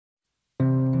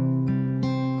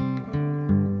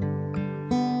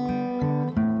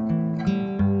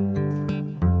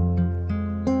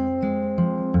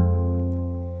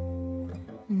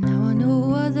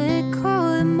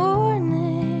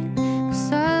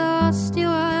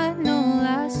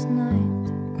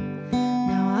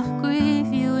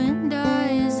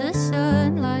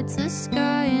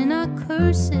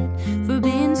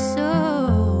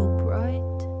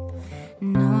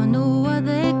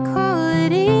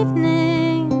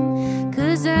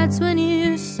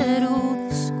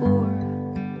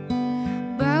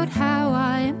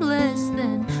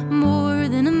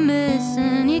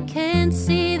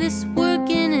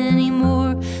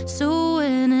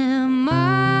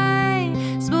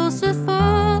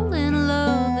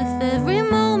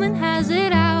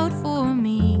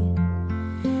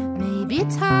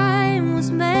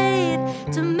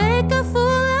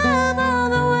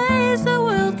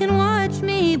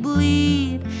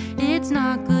it's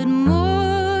not good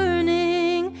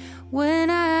morning when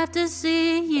I have to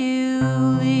see you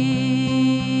leave.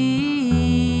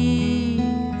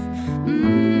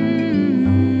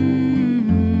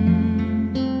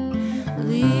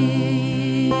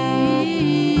 Leave.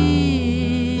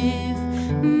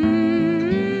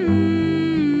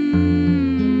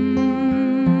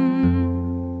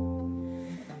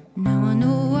 Now I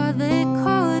know why they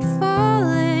call it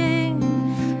falling,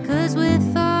 'cause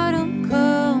with autumn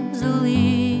comes the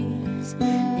leaves.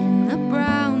 In the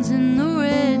browns and the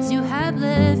reds, you had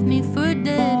left me for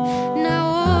dead. Now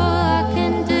all I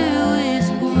can do is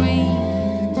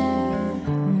grieve.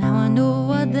 Now I know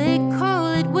why they call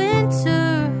it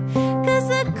winter, 'cause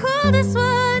the coldest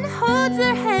one holds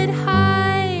their head high.